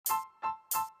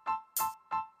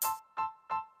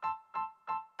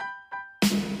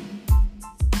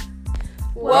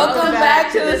Welcome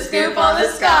back to the Scoop on the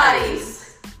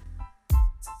Scotties.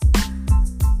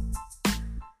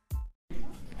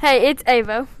 Hey, it's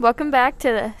Ava. Welcome back to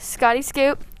the Scottie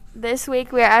Scoop. This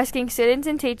week we are asking students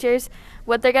and teachers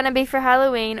what they're going to be for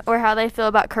Halloween or how they feel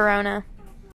about Corona.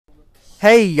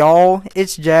 Hey y'all,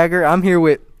 it's Jagger. I'm here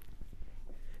with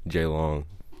J Long.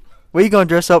 What are you going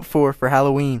to dress up for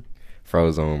Halloween?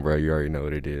 Frozone, bro. You already know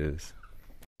what it is.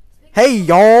 Hey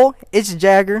y'all, it's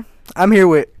Jagger. I'm here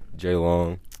with J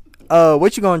Long.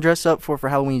 What you going to dress up for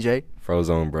Halloween, Jay?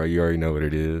 Frozone, bro. You already know what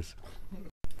it is.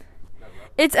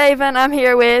 It's Ava and I'm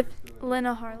here with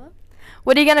Lena Harlow.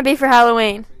 What are you going to be for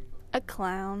Halloween? A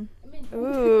clown.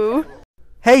 Ooh.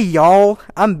 Hey y'all,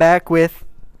 I'm back with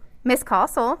Miss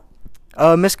Castle.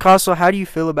 Miss Castle, how do you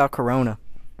feel about Corona?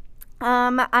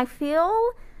 I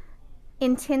feel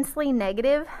intensely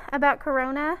negative about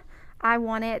Corona. I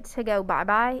want it to go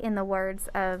bye-bye, in the words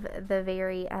of the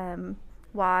very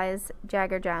wise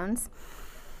Jagger Jones.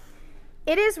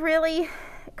 It is really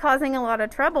causing a lot of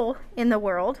trouble in the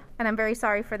world, and I'm very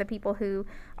sorry for the people who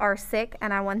are sick,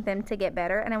 and I want them to get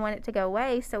better, and I want it to go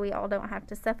away so we all don't have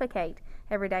to suffocate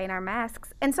every day in our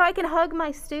masks, and so I can hug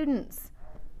my students.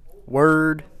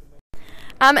 Word.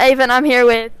 I'm Ava and I'm here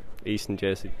with Easton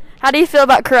Jesse. How do you feel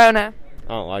about Corona? I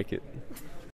don't like it.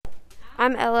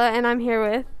 I'm Ella and I'm here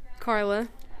with Carla.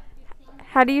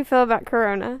 How do you feel about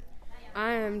Corona?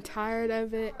 I am tired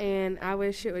of it and I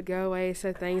wish it would go away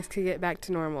so things could get back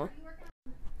to normal.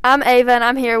 I'm Ava and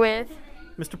I'm here with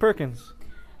Mr. Perkins.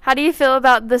 How do you feel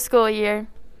about the school year?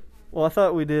 Well, I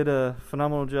thought we did a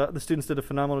phenomenal job. The students did a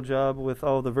phenomenal job with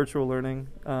all the virtual learning,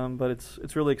 but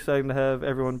it's really exciting to have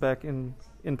everyone back in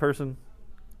person.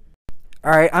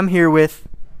 All right, I'm here with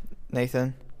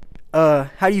Nathan. How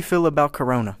do you feel about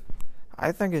Corona?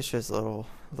 I think it's just a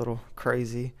little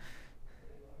crazy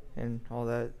and all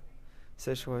that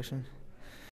situation.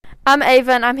 I'm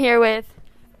Ava and I'm here with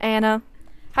Anna.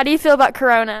 How do you feel about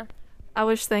Corona? I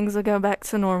wish things would go back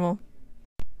to normal.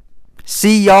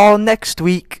 See y'all next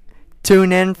week.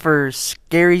 Tune in for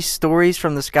scary stories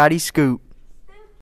from the Scottie Scoop.